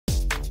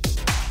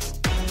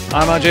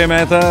I'm Ajay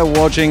Mehta,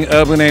 watching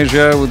Urban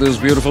Asia with this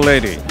beautiful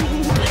lady.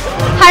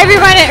 Hi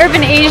everyone at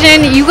Urban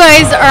Asian, you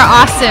guys are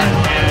awesome.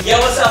 Yo,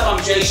 what's up?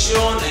 I'm Jay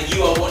Sean and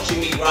you are watching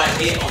me right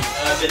here on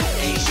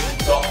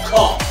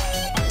UrbanAsian.com.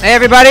 Hey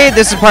everybody,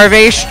 this is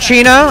Parvesh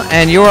Chino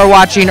and you are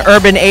watching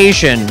Urban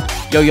Asian.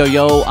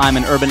 Yo, I'm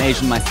an Urban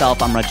Asian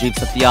myself. I'm Rajiv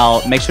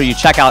Satyal. Make sure you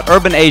check out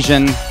Urban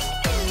Asian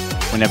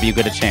whenever you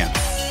get a chance.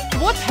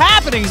 What's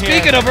happening here?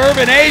 Speaking of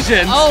Urban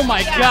Asians. Oh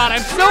my god,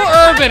 I'm so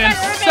urban and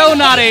so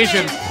not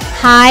Asian.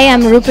 Hi,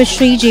 I'm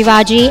Rupashree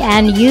Jivaji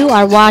and you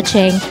are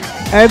watching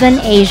Urban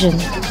Asian.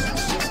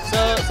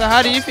 So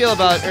how do you feel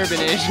about Urban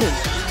Asian?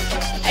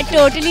 I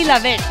totally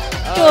love it.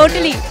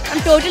 Totally. I'm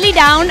totally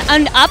down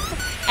and up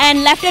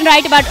and left and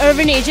right about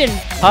Urban Asian.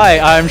 Hi,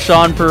 I'm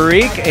Sean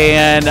Parikh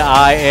and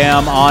I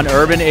am on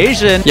Urban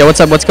Asian. Yo, what's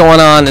up? What's going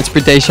on? It's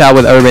Pradesh Shah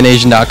with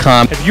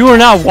UrbanAsian.com. If you are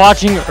not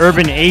watching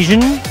Urban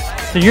Asian,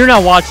 then you're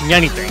not watching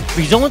anything.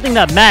 Because the only thing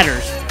that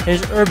matters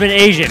is Urban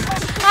Asian.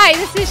 Hi,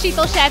 this is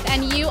Sheetal Chef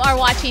and you are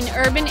watching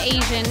Urban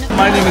Asian.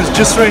 My name is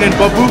Jasrain and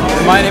Babu.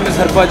 My name is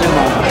Harbhajan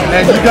Mama.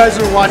 And you guys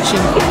are watching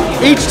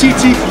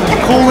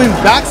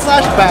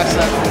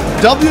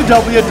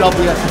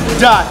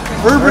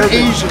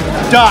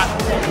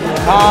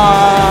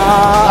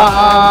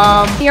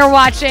http://www.urbanasian.com. You're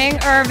watching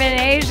Urban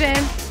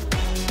Asian.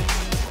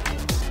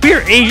 We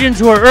are Asians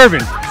who are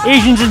urban.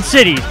 Asians in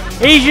cities.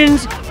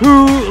 Asians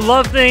who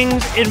love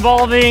things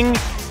involving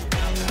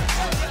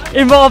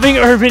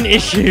urban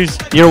issues.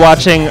 You're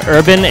watching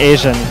Urban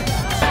Asian.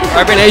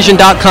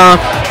 UrbanAsian.com.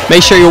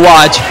 Make sure you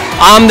watch.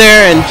 I'm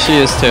there and she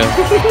is too.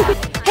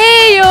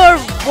 Hey, you're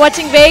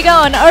watching Vega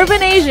on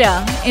Urban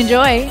Asia.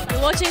 Enjoy.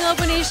 You're watching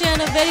Urban Asia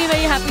and a very,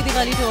 very happy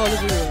Diwali to all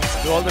of you.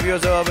 To all the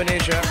viewers of Urban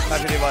Asia,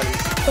 happy Diwali.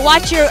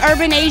 Watch your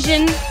Urban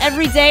Asian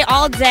every day,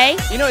 all day.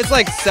 You know, it's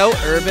like so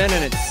urban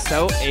and it's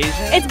so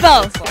Asian. It's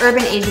both.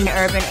 Urban Asian,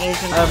 Urban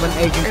Asian. Urban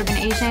Asian. Urban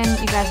Asian,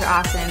 you guys are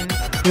awesome.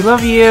 We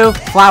love you.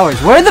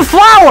 Flowers. Where are the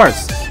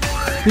flowers?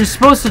 You're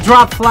supposed to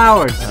drop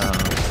flowers.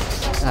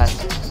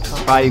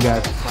 Bye, you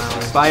guys.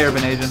 Bye,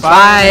 Urban Asian.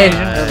 Bye.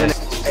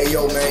 Hey,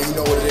 yo, man, you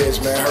know what it is,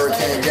 man.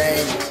 Hurricane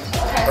Game,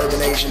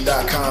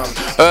 UrbanAsian.com.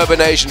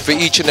 Urban Asian for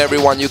each and every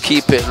one. You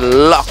keep it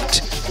locked.